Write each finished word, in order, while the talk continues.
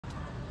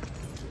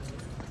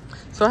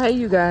So hey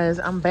you guys,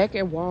 I'm back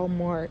at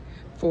Walmart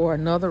for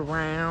another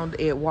round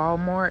at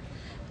Walmart.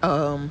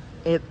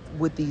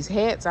 With these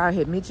hats, I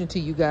had mentioned to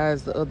you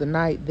guys the other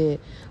night that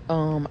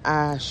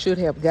I should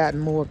have gotten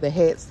more of the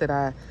hats than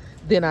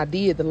I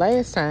did the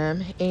last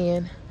time,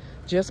 and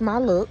just my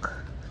luck,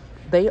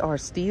 they are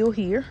still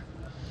here.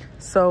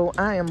 So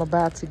I am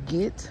about to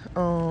get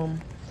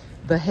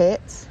the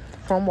hats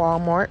from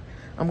Walmart.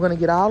 I'm gonna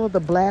get all of the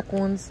black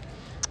ones,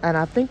 and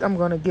I think I'm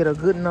gonna get a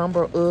good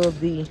number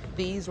of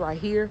these right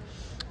here.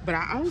 But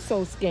I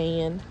also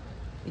scanned,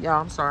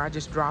 y'all, I'm sorry, I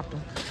just dropped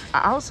them.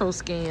 I also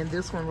scanned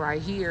this one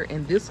right here,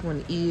 and this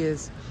one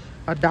is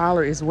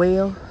 $1 as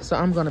well. So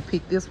I'm gonna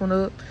pick this one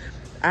up.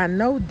 I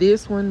know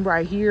this one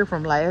right here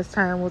from last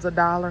time was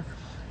 $1.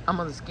 I'm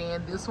gonna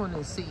scan this one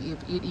and see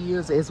if it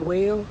is as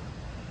well.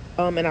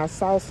 And I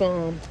saw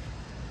some,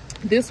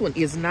 this one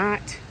is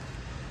not.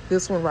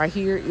 This one right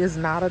here is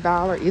not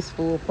 $1, it's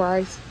full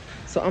price.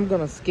 So I'm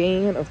gonna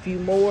scan a few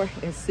more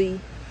and see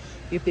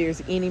if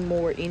there's any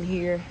more in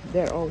here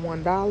that are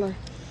 $1,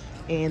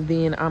 and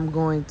then I'm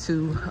going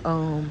to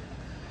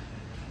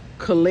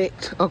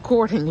collect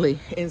accordingly.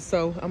 And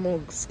so I'm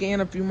gonna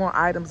scan a few more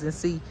items and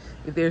see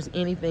if there's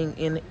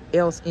anything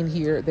else in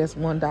here that's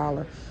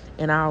 $1,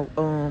 and I'll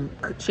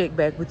check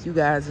back with you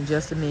guys in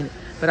just a minute.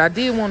 But I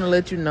did want to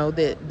let you know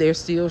that they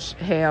still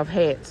have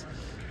hats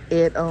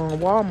at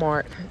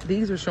Walmart.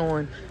 These are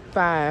showing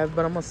 $5,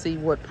 but I'm gonna see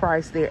what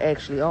price they're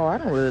actually are. I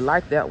don't really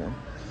like that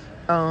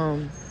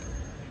one.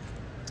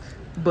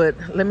 But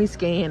let me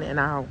scan and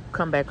I'll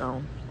come back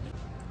on.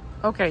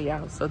 Okay,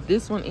 y'all, so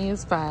this one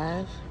is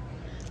 $5.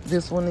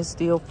 This one is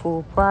still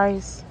full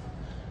price.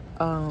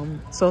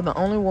 So the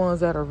only ones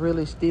that are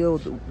really still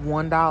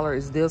 $1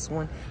 is this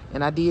one,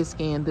 and I did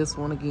scan this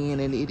one again,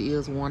 and it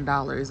is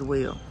 $1 as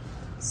well.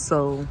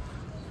 So,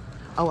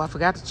 oh, I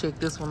forgot to check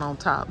this one on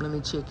top. Let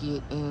me check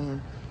it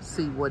and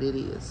see what it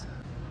is.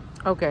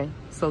 Okay,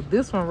 so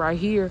this one right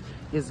here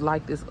is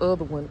like this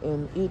other one,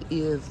 and it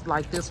is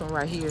like this one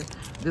right here.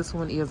 This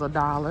one is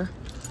 $1.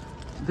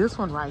 This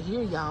one right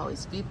here, y'all,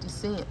 is 50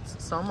 cents.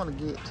 So I'm gonna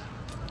get,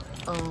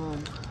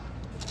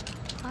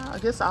 I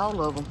guess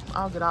all of them.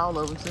 I'll get all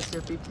of them since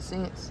they're 50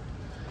 cents.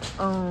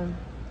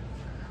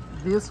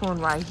 This one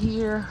right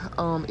here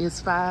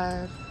is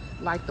 $5,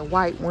 like the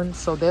white one.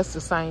 So that's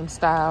the same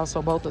style.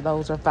 So both of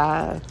those are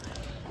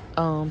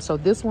 $5. So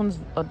this one's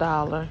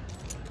 $1.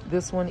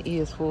 This one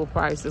is full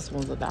price. This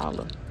one's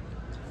 $1.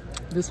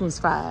 This one's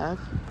 $5.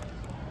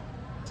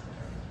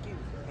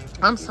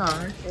 I'm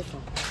sorry.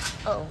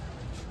 Oh.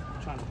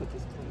 I'm trying to put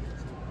this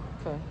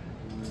clear. Okay.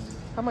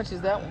 How much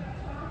is that one?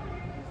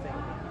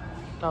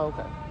 Oh,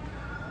 okay.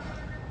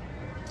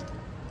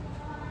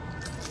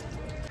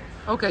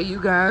 Okay,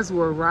 you guys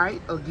were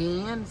right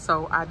again.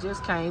 So I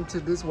just came to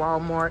this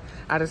Walmart.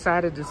 I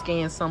decided to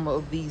scan some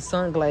of these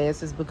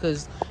sunglasses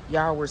because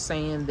y'all were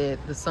saying that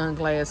the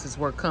sunglasses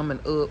were coming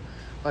up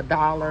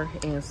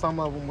 $1 and some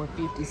of them were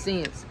 50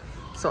 cents.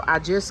 So I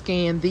just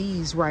scanned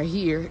these right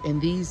here,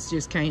 and these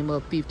just came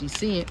up 50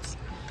 cents.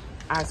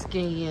 I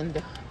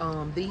scanned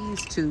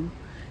these two,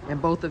 and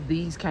both of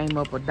these came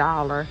up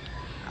 $1.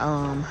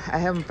 I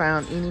haven't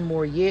found any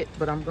more yet,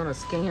 but I'm gonna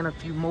scan a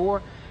few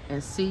more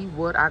and see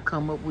what I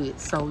come up with.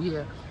 So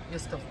yeah,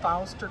 it's the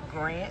Foster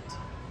Grant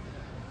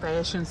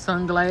fashion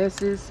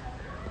sunglasses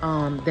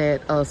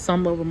that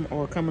some of them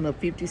are coming up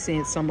 50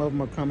 cents, some of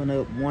them are coming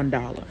up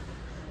 $1.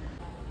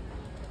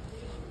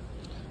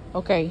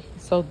 Okay,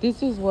 so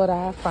this is what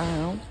I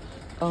found.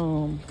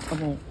 I'm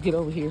gonna get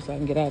over here so I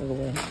can get out of the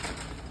way.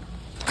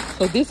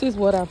 So this is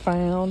what I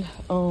found.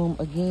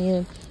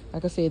 Again,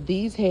 like I said,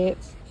 these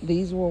hats,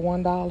 these were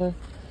 $1.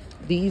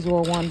 These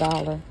were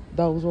 $1.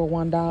 Those were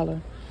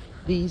 $1.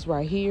 These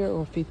right here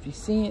are 50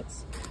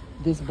 cents.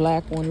 This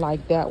black one,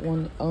 like that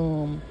one,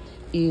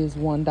 is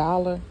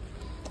 $1.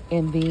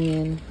 And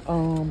then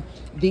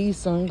these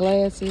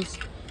sunglasses,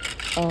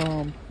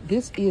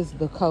 this is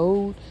the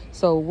code.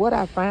 So what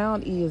I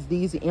found is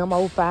these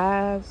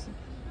M05s.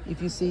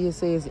 If you see, it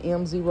says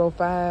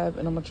M05,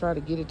 and I'm gonna try to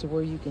get it to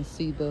where you can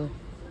see the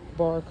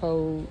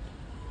barcode.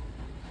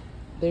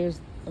 There's,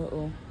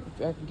 if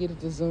I can get it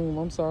to zoom,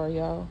 I'm sorry,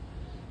 y'all.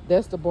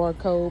 That's the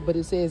barcode, but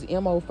it says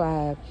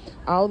M05.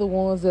 All the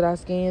ones that I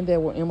scanned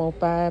that were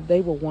M05,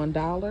 they were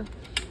 $1.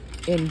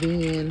 And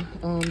then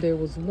there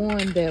was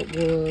one that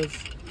was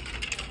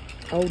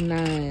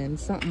 09,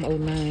 something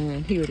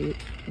 09. Here it is.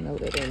 No,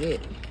 that ain't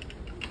it.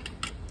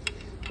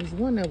 There's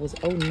one that was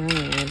 09,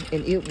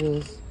 and it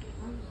was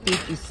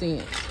 50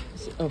 cents.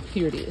 Oh,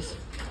 here it is.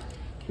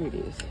 Here it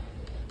is.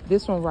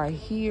 This one right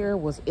here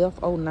was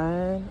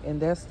F09,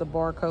 and that's the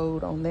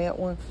barcode on that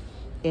one.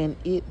 And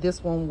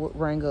this one would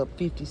rang up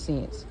 50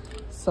 cents.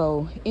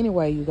 So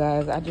anyway, you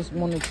guys, I just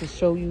wanted to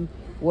show you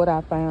what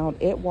I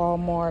found at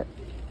Walmart.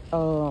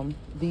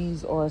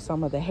 These are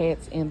some of the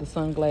hats and the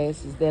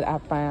sunglasses that I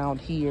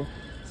found here.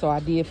 So I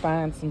did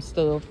find some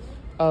stuff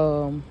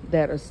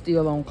that are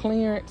still on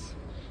clearance.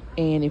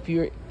 And if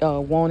you're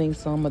wanting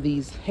some of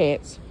these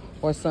hats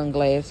or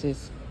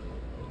sunglasses,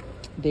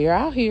 they're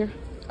out here.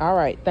 All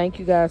right. Thank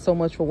you guys so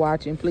much for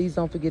watching. Please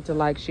don't forget to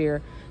like,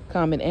 share,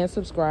 comment, and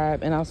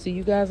subscribe. And I'll see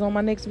you guys on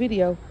my next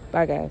video.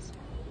 Bye, guys.